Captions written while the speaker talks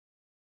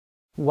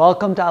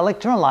Welcome to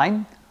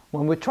ilectureonline.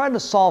 When we try to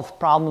solve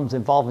problems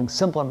involving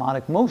simple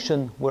harmonic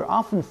motion, we're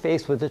often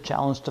faced with the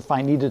challenge to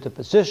find either the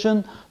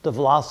position, the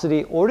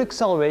velocity, or the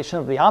acceleration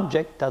of the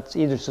object that's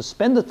either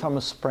suspended from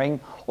a spring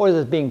or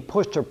that's being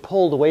pushed or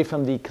pulled away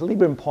from the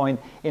equilibrium point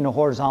in a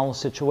horizontal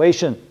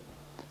situation.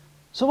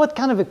 So what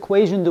kind of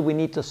equation do we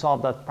need to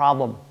solve that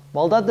problem?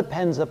 Well, that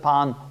depends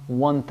upon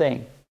one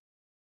thing.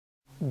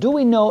 Do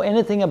we know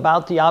anything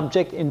about the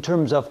object in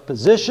terms of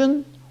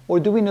position? Or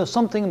do we know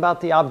something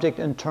about the object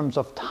in terms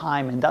of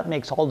time? And that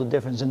makes all the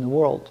difference in the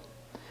world.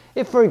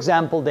 If, for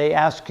example, they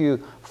ask you,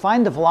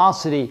 find the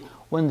velocity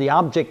when the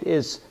object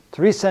is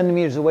 3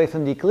 centimeters away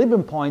from the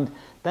equilibrium point,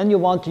 then you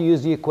want to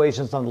use the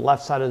equations on the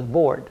left side of the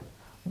board.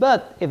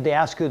 But if they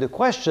ask you the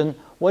question,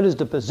 what is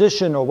the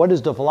position or what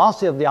is the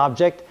velocity of the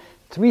object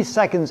 3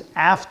 seconds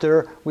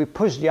after we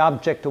push the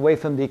object away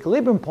from the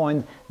equilibrium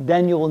point,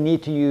 then you will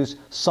need to use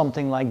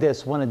something like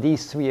this, one of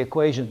these three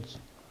equations.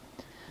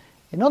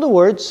 In other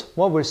words,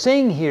 what we're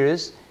saying here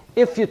is,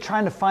 if you're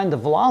trying to find the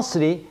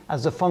velocity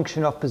as a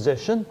function of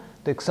position,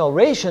 the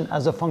acceleration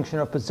as a function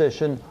of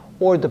position,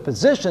 or the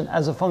position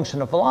as a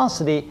function of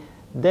velocity,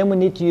 then we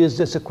need to use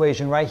this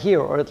equation right here,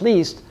 or at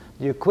least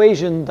the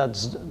equation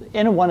that's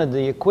in one of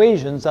the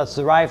equations that's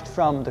derived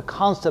from the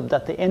concept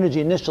that the energy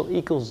initial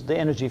equals the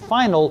energy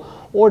final,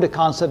 or the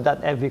concept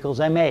that F equals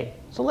ma.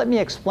 So let me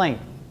explain.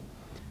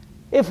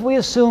 If we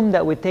assume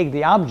that we take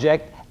the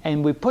object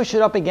and we push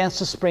it up against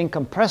the spring,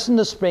 compressing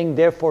the spring,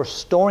 therefore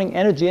storing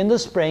energy in the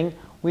spring,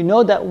 we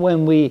know that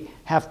when we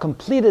have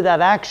completed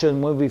that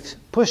action, when we've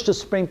pushed the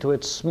spring to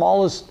its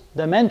smallest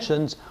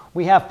dimensions,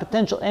 we have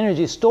potential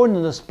energy stored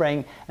in the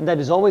spring, and that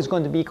is always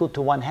going to be equal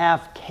to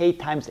 1/2 k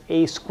times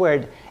a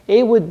squared.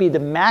 A would be the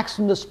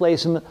maximum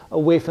displacement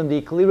away from the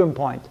equilibrium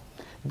point.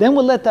 Then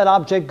we'll let that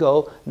object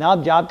go. Now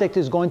the object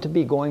is going to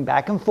be going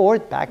back and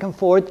forth,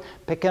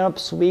 picking up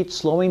speed,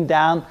 slowing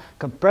down,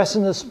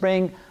 compressing the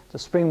spring. The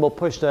spring will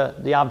push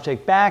the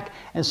object back,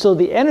 and so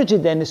the energy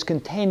then is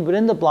contained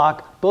within the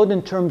block, both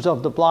in terms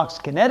of the block's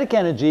kinetic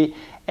energy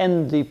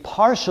and the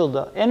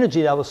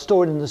energy that was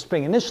stored in the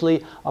spring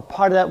initially. A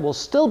part of that will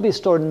still be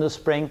stored in the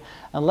spring.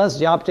 Unless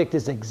the object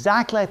is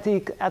exactly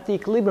at the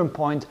equilibrium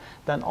point,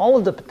 then all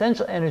of the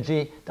potential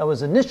energy that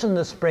was initially in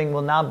the spring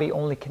will now be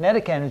only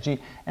kinetic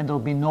energy, and there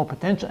will be no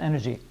potential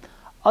energy.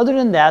 Other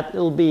than that, it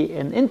will be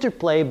an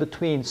interplay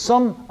between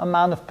some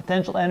amount of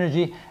potential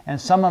energy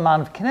and some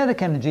amount of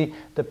kinetic energy,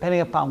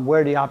 depending upon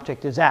where the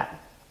object is at.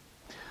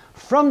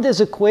 From this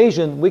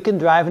equation, we can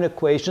derive an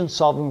equation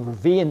solving for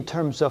V in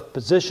terms of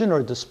position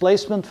or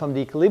displacement from the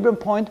equilibrium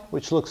point,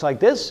 which looks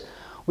like this.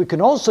 We can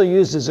also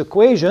use this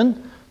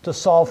equation to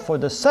solve for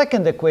the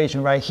second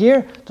equation right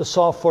here, to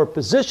solve for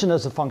position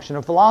as a function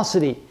of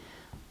velocity.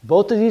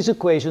 Both of these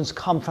equations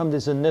come from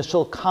this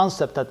initial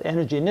concept that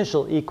energy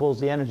initial equals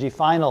the energy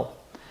final.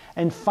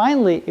 And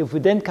finally, if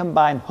we then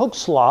combine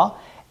Hooke's law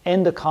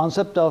and the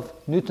concept of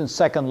Newton's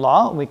second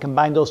law, we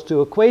combine those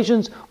two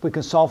equations, we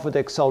can solve for the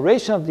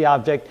acceleration of the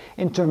object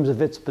in terms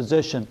of its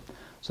position.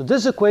 So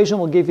this equation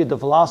will give you the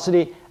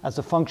velocity as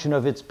a function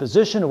of its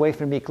position away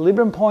from the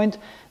equilibrium point.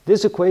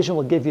 This equation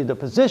will give you the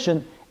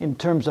position in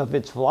terms of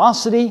its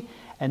velocity,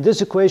 and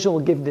this equation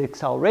will give you the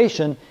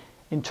acceleration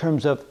in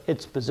terms of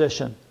its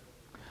position.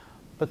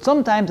 But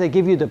sometimes they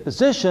give you the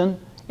position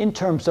in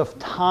terms of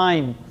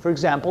time. For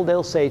example,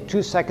 they'll say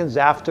 2 seconds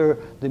after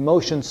the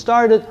motion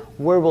started,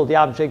 where will the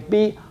object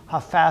be,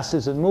 how fast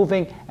is it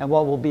moving, and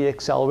what will be the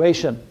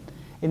acceleration.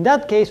 In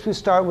that case, we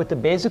start with the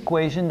base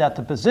equation that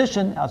the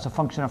position as a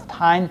function of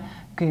time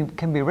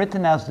can be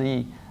written as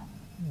the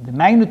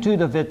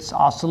magnitude of its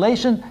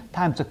oscillation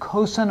times the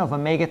cosine of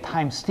omega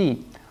times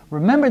t.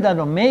 Remember that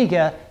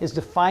omega is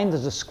defined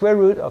as the square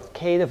root of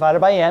k divided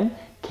by m,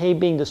 k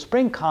being the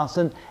spring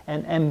constant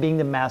and m being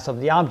the mass of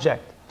the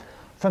object.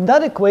 From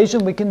that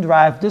equation, we can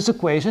derive this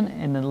equation.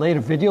 In a later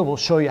video, we'll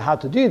show you how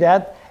to do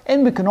that.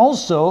 And we can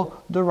also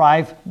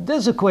derive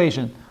this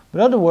equation. In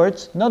other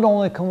words, not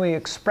only can we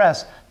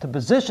express the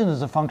position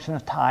as a function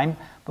of time,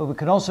 but we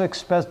can also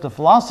express the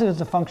velocity as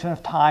a function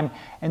of time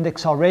and the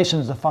acceleration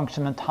as a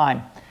function of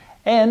time.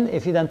 And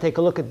if you then take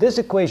a look at this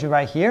equation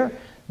right here,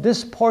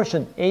 this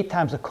portion, a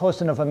times the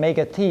cosine of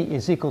omega t,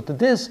 is equal to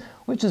this,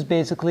 which is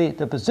basically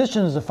the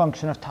position as a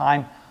function of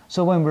time.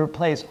 So when we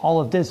replace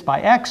all of this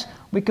by x,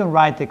 we can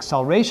write the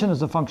acceleration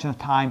as a function of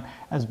time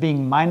as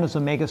being minus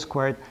omega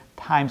squared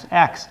times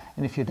x.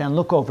 And if you then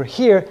look over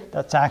here,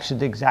 that's actually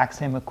the exact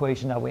same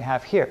equation that we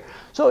have here.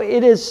 So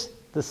it is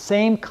the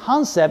same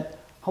concept.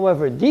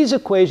 However, these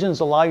equations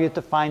allow you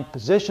to find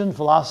position,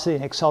 velocity,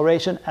 and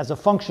acceleration as a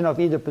function of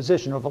either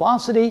position or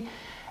velocity.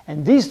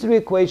 And these three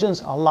equations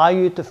allow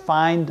you to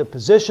find the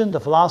position, the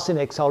velocity, and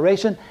the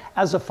acceleration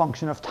as a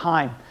function of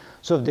time.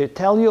 So if they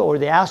tell you or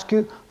they ask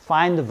you,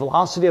 find the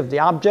velocity of the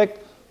object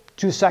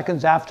 2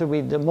 seconds after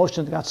the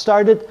motion got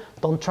started,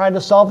 don't try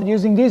to solve it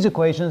using these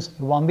equations. It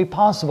won't be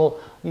possible.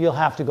 You'll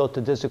have to go to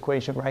this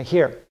equation right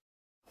here.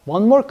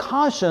 One more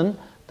caution,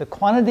 the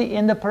quantity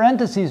in the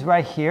parentheses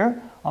right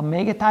here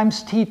omega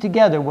times t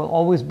together will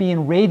always be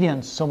in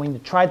radians. So when you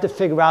try to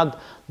figure out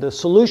the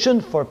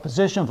solution for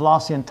position,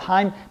 velocity, and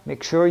time,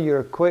 make sure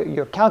your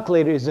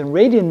calculator is in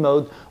radian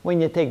mode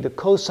when you take the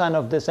cosine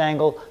of this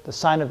angle, the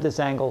sine of this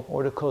angle,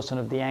 or the cosine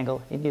of the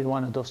angle in either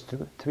one of those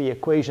three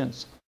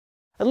equations.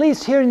 At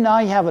least here now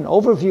you have an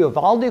overview of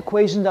all the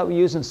equations that we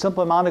use in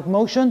simple harmonic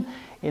motion.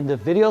 In the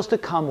videos to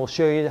come, we'll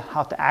show you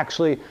how to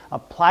actually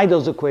apply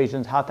those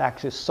equations, how to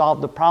actually solve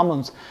the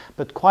problems.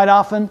 But quite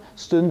often,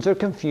 students are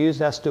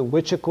confused as to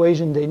which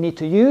equation they need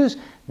to use.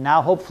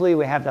 Now, hopefully,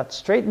 we have that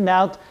straightened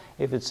out.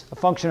 If it's a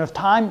function of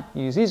time,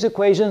 use these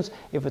equations.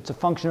 If it's a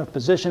function of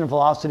position and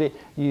velocity,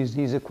 use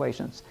these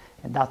equations.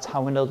 And that's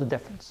how we know the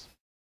difference.